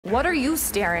What are you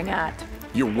staring at?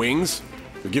 Your wings?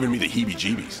 They're giving me the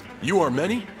heebie-jeebies. You are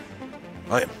many?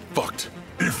 I am fucked.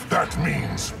 If that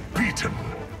means beaten,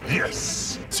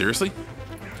 yes. Seriously?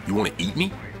 You want to eat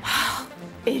me?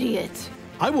 Idiot.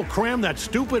 I will cram that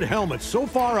stupid helmet so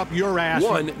far up your ass.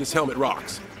 1, this helmet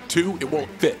rocks. 2, it won't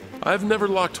fit. I've never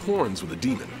locked horns with a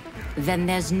demon. Then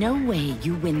there's no way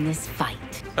you win this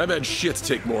fight. I've had shits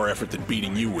take more effort than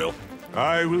beating you, Will.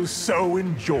 I will so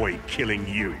enjoy killing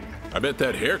you. I bet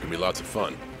that hair can be lots of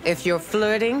fun. If you're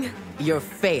flirting, you're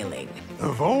failing.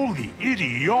 Of all the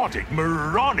idiotic,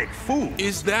 moronic fools.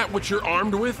 Is that what you're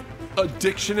armed with? A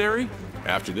dictionary?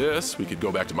 After this, we could go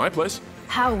back to my place.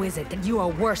 How is it that you are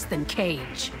worse than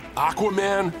Cage?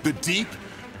 Aquaman? The Deep?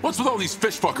 What's with all these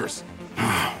fish fuckers?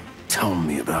 Tell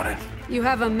me about it. You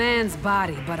have a man's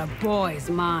body, but a boy's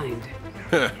mind.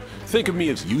 Think of me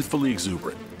as youthfully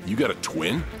exuberant. You got a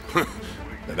twin?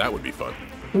 Now that would be fun.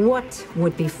 What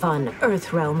would be fun,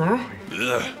 Earthrealmer?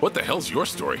 Ugh, what the hell's your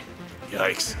story?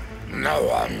 Yikes. No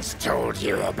one's told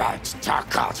you about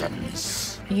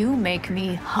Tarkatans. You make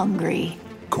me hungry.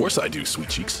 Of course I do, sweet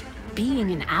cheeks.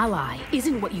 Being an ally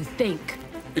isn't what you think.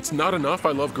 It's not enough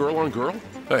I love girl on girl?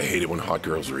 I hate it when hot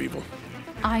girls are evil.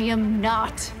 I am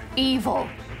not evil.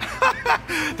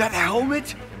 That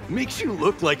helmet makes you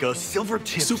look like a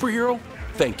silver-tipped Superhero?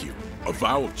 Thank you. A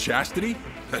vow of chastity?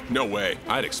 No way,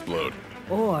 I'd explode.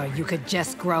 Or you could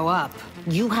just grow up.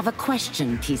 You have a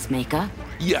question, Peacemaker.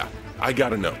 Yeah, I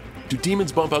gotta know. Do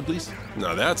demons bump uglies?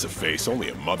 Now that's a face only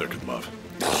a mother could love.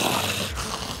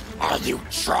 Are you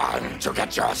trying to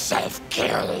get yourself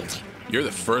killed? You're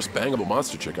the first bangable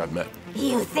monster chick I've met.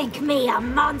 You think me a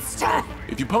monster?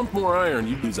 If you pumped more iron,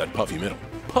 you'd lose that puffy middle.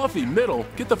 Puffy middle?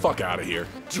 Get the fuck out of here.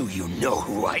 Do you know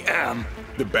who I am?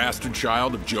 The bastard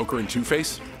child of Joker and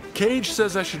Two-Face? Cage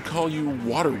says I should call you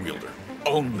Water Wielder.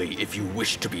 Only if you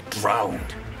wish to be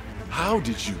drowned. How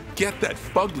did you get that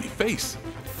fugly face?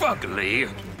 Fugly?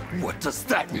 What does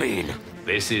that mean?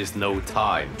 This is no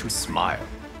time to smile.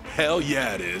 Hell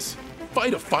yeah it is.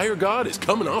 Fight a fire god is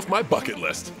coming off my bucket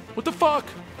list. What the fuck?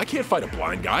 I can't fight a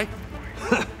blind guy.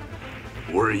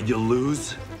 Worried you'll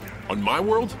lose? On my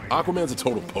world, Aquaman's a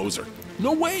total poser.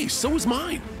 No way, so is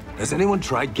mine. Has anyone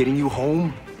tried getting you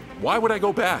home? Why would I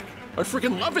go back? I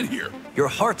freaking love it here. Your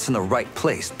heart's in the right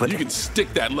place, but you can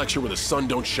stick that lecture where the sun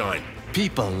don't shine.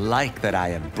 People like that I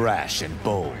am brash and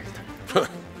bold.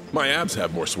 My abs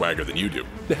have more swagger than you do.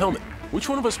 The helmet, which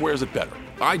one of us wears it better?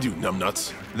 I do,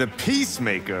 numbnuts. The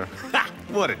Peacemaker? Ha!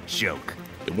 What a joke.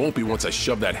 It won't be once I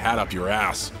shove that hat up your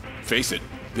ass. Face it,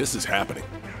 this is happening.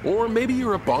 Or maybe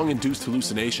you're a bong-induced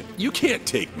hallucination. You can't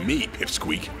take me,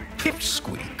 Pipsqueak.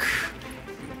 Pipsqueak.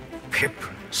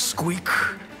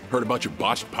 Pipsqueak? Heard about your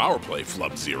botched power play,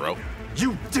 Flub Zero.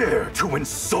 You dare to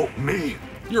insult me?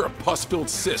 You're a pus-filled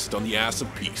cyst on the ass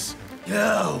of peace.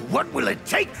 Oh, what will it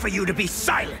take for you to be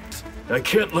silent? I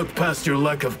can't look past your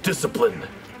lack of discipline.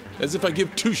 As if I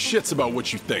give two shits about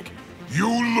what you think. You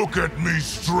look at me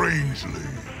strangely.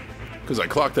 Because I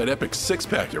clocked that epic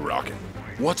six-pack you're rocking.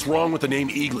 What's wrong with the name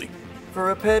Eagly?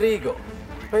 For a pet eagle.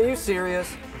 Are you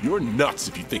serious? You're nuts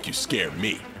if you think you scared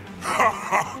me. Ha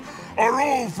ha! Are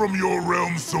all from your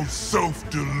realm so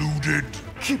self-deluded?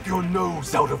 Keep your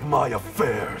nose out of my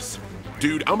affairs.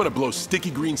 Dude, I'm gonna blow sticky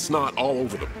green snot all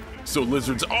over them. So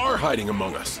lizards are hiding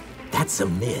among us. That's a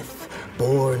myth,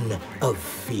 born of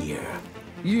fear.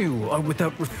 You are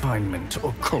without refinement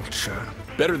or culture.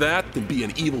 Better that than be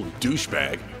an evil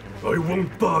douchebag. I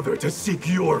won't bother to seek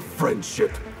your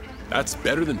friendship. That's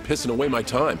better than pissing away my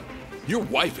time. Your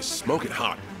wife is smoking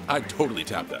hot. I'd totally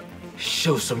tap that.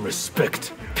 Show some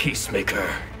respect, Peacemaker.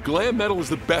 Glam metal is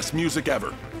the best music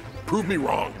ever. Prove me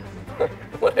wrong.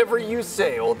 Whatever you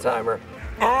say, old-timer.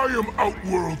 I am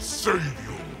Outworld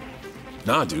Savior.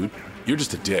 Nah, dude. You're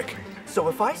just a dick. So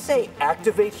if I say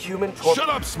activate human torp— Shut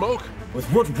up, Smoke! With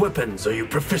what weapons are you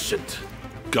proficient?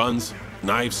 Guns,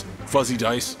 knives, fuzzy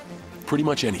dice, pretty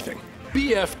much anything.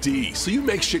 BFD, so you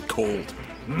make shit cold.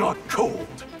 Not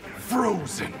cold.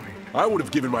 Frozen. I would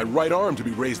have given my right arm to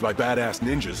be raised by badass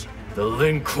ninjas. The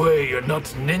Lin Kuei are not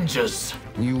ninjas.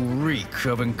 You reek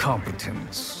of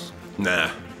incompetence.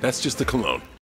 Nah, that's just the cologne.